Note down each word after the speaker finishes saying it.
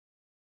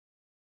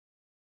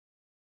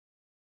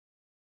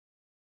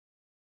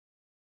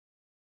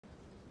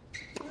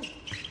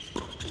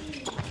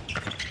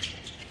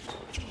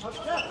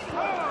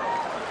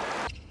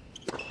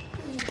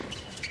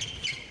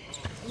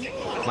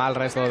Mal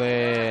resto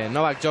de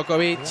Novak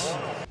Djokovic.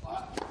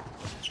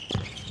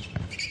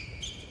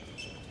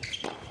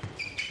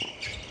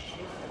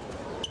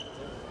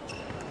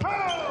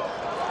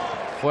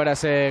 Fuera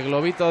ese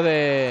globito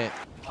de...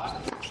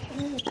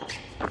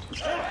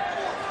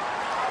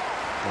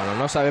 Bueno,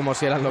 no sabemos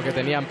si eran lo que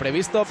tenían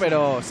previsto,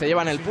 pero se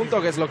llevan el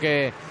punto, que es lo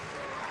que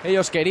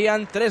ellos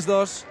querían.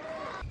 3-2.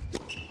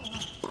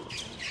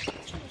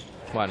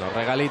 Bueno,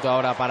 regalito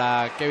ahora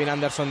para Kevin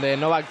Anderson de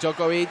Novak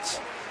Djokovic.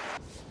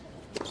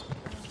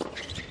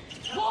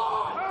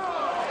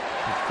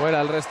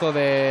 Fuera el resto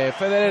de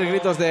Federer,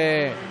 gritos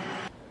de...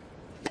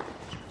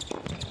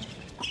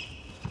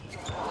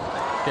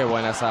 Qué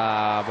buena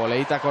esa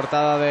voleíta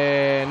cortada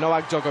de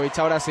Novak Djokovic,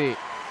 ahora sí.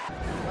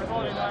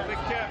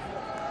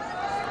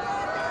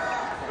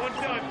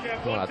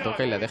 Bueno, la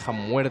toca y le deja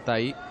muerta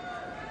ahí.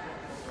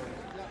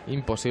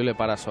 Imposible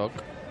para Sok.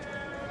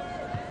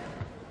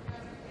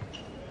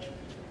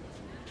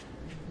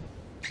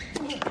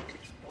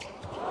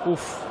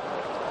 Uf,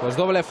 pues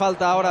doble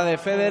falta ahora de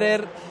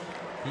Federer.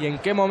 ¿Y en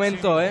qué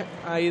momento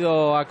ha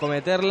ido a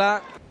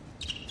cometerla?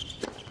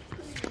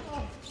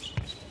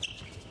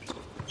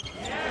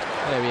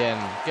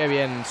 Qué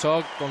bien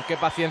Sok, con qué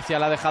paciencia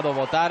la ha dejado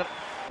votar.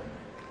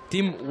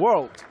 Team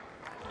World.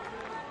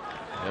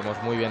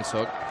 Vemos muy bien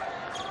Sok.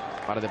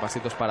 Un par de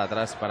pasitos para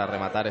atrás para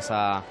rematar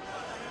esa...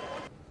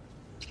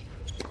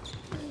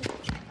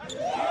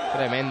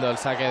 Tremendo el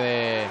saque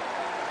de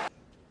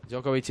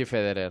Djokovic y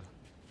Federer.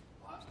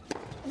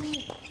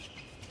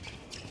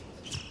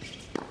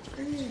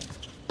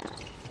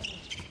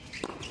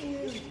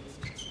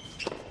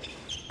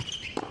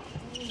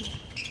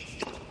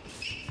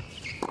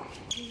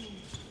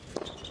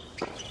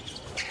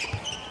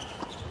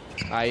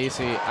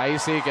 Ahí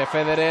sí que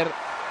Federer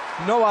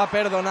no va a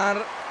perdonar.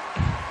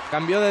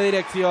 Cambió de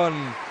dirección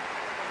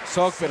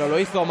Sok, pero lo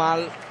hizo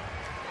mal.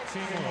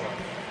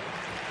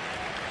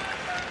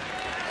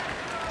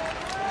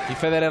 Y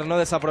Federer no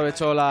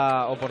desaprovechó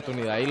la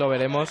oportunidad. Ahí lo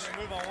veremos.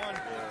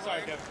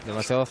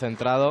 Demasiado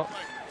centrado.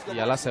 Y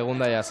a la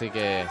segunda ya sí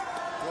que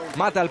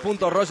mata el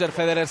punto Roger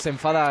Federer. Se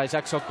enfada a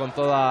Jack Sok con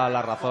toda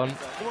la razón.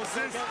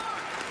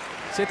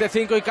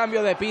 7-5 y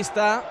cambio de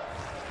pista.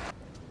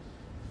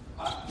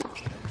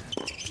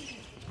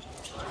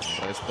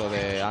 El resto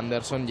de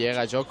Anderson,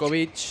 llega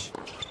Djokovic.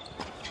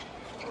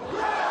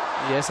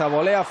 Y esa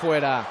volea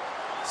fuera.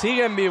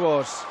 Siguen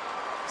vivos.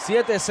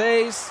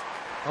 7-6.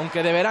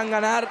 Aunque deberán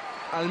ganar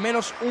al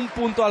menos un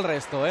punto al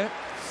resto,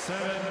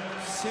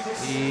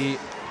 Y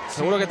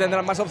seguro que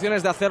tendrán más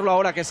opciones de hacerlo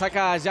ahora que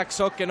saca a Jack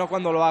Sok, que no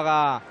cuando lo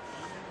haga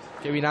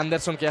Kevin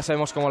Anderson, que ya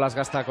sabemos cómo las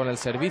gasta con el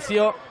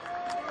servicio.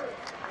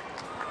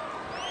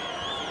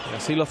 Y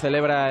así lo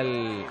celebra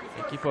el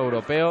equipo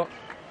europeo.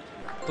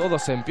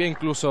 Todos en pie,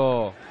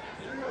 incluso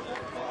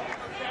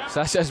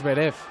Sasha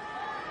Zverev,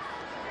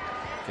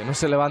 que no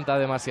se levanta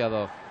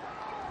demasiado.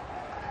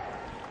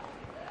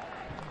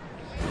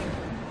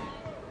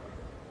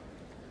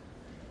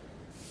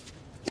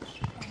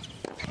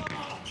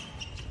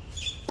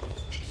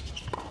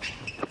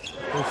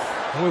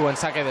 Muy buen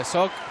saque de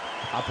Sok.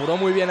 Apuró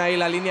muy bien ahí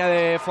la línea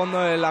de fondo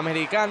del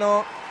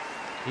americano.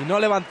 Y no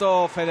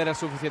levantó Federer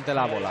suficiente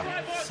la bola.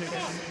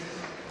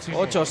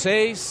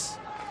 8-6.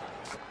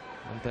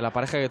 Ante la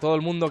pareja que todo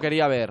el mundo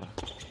quería ver.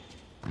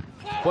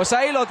 Pues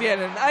ahí lo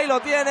tienen, ahí lo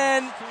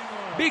tienen.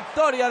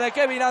 Victoria de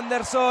Kevin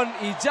Anderson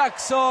y Jack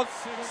Sok,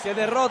 que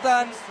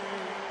derrotan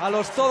a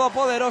los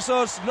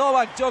todopoderosos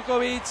Novak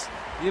Djokovic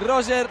y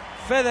Roger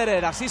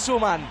Federer. Así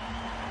suman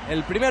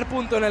el primer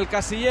punto en el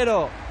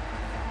casillero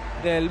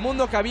del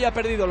mundo, que había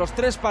perdido los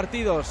 3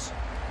 partidos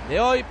de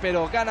hoy,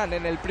 pero ganan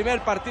en el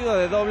primer partido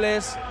de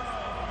dobles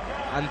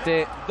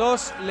ante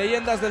 2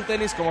 leyendas del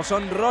tenis como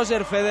son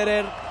Roger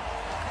Federer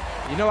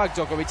y Novak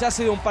Djokovic. Ha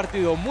sido un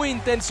partido muy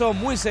intenso,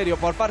 muy serio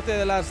por parte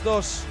de las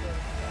dos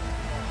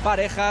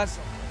parejas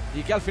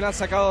y que al final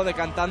se ha acabado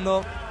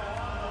decantando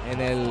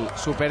en el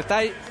super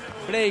tie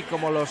break,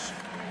 como los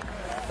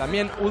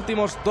también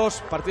últimos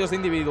 2 partidos de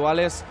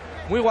individuales.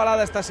 Muy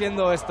igualada está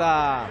siendo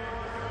esta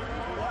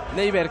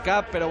Laver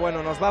Cup, pero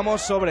bueno, nos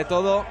vamos sobre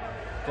todo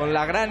con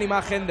la gran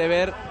imagen de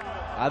ver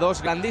a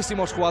 2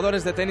 grandísimos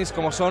jugadores de tenis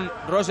como son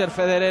Roger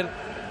Federer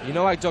y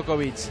Novak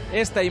Djokovic.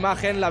 Esta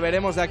imagen la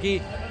veremos de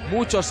aquí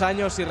muchos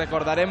años y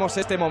recordaremos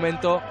este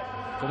momento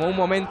como un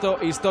momento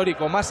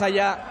histórico. Más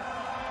allá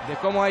de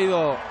cómo ha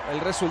ido el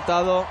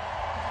resultado,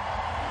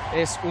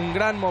 es un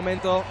gran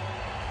momento,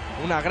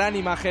 una gran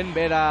imagen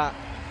ver a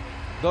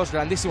 2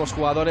 grandísimos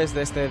jugadores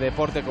de este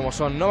deporte como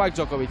son Novak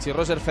Djokovic y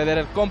Roger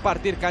Federer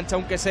compartir cancha,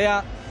 aunque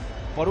sea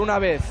por una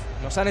vez.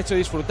 Nos han hecho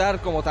disfrutar,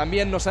 como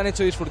también nos han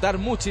hecho disfrutar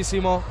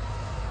muchísimo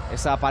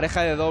esa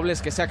pareja de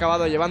dobles que se ha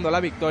acabado llevando la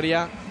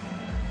victoria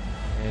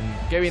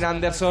en Kevin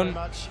Anderson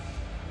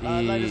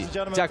y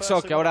Jack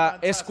Sok, que ahora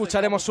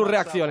escucharemos sus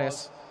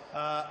reacciones.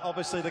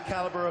 Obviously the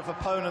caliber of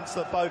opponents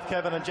that both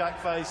Kevin and Jack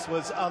faced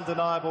was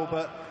undeniable,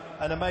 but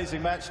an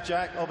amazing match.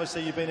 Jack,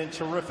 obviously you've been in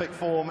terrific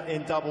form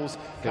in doubles,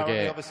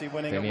 currently obviously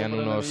winning at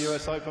Wimbledon and the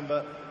US Open,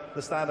 but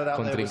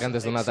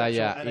contrincantes de una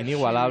talla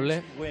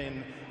inigualable.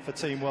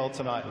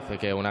 Dice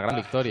que una gran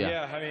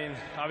victoria.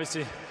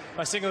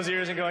 My singles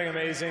year isn't going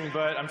amazing,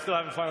 but I'm still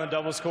having fun on the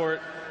doubles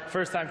court.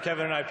 First time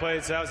Kevin and I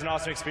played, so that was an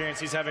awesome experience.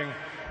 He's having,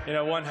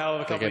 one hell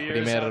of a couple of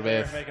years out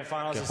there, making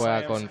finals que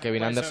juega con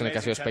Kevin Anderson, que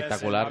ha sido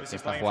espectacular, que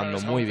está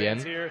jugando muy bien.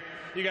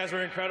 Y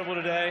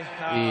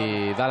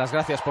da las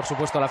gracias, por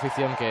supuesto, a la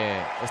afición, que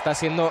está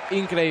siendo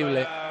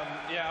increíble.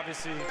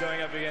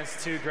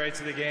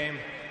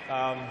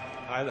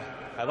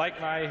 I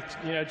like my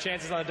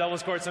chances on the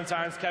doubles court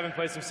sometimes. Kevin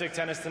played some sick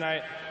tennis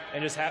tonight,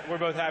 and we're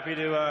both happy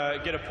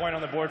to get a point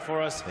on the board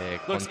for us.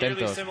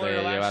 Contentos de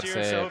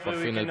llevarse por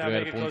fin el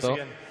primer punto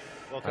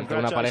ante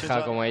una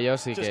pareja como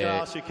ellos, y que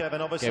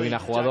Kevin ha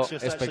jugado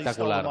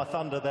espectacular.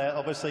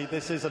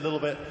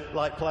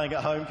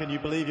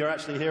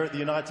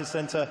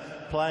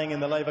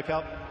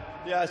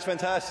 Yeah, it's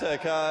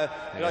fantastic. I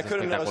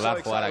couldn't have been so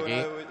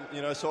excited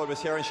when I saw it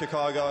was here in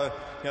Chicago.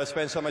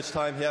 Spent so much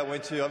time here.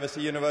 Went to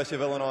obviously University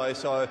of Illinois.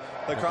 So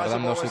the crowds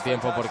recordando su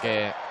tiempo,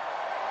 porque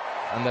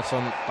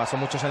Anderson pasó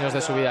muchos años de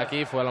su vida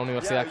aquí, fue a la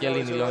universidad aquí en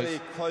Illinois.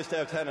 Close to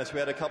have tennis.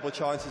 We had a couple of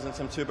chances and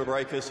some super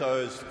breakers,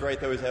 so it was great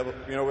that we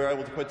were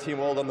able to put Team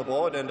World on the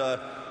board, and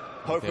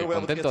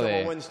contento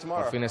de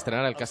por fin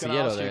estrenar el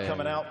casillero del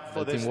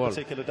Team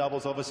World.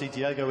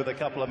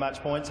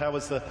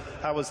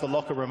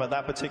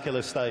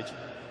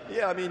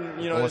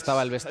 ¿Cómo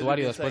estaba el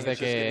vestuario después de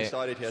que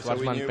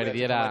Schwartzman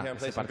perdiera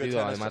ese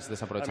partido, además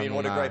desaprovechando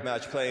una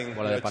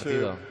bola de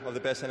partido?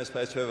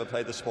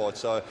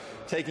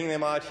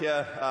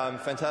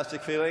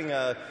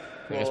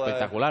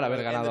 Espectacular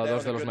haber ganado a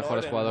dos de los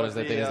mejores jugadores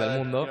de tenis del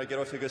mundo.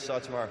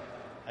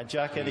 Y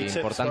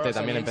importante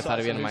también empezar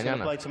bien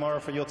mañana.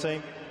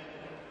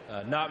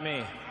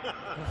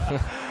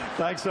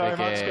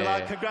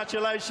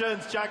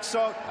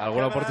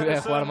 Alguna oportunidad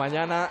de jugar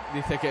mañana,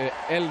 dice que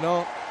él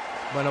no.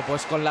 Bueno,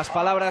 pues con las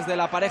palabras de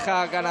la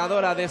pareja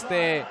ganadora de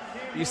este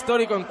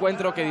histórico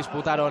encuentro que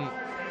disputaron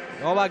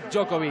Novak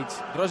Djokovic,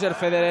 Roger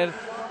Federer,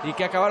 y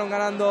que acabaron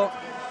ganando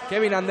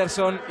Kevin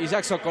Anderson y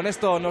Jackson. Con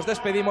esto nos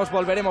despedimos,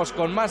 volveremos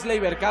con más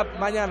Laver Cup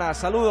mañana.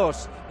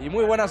 Saludos y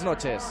muy buenas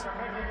noches.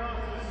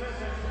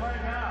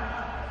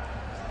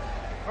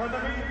 You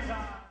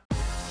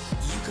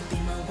could be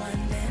my one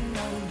man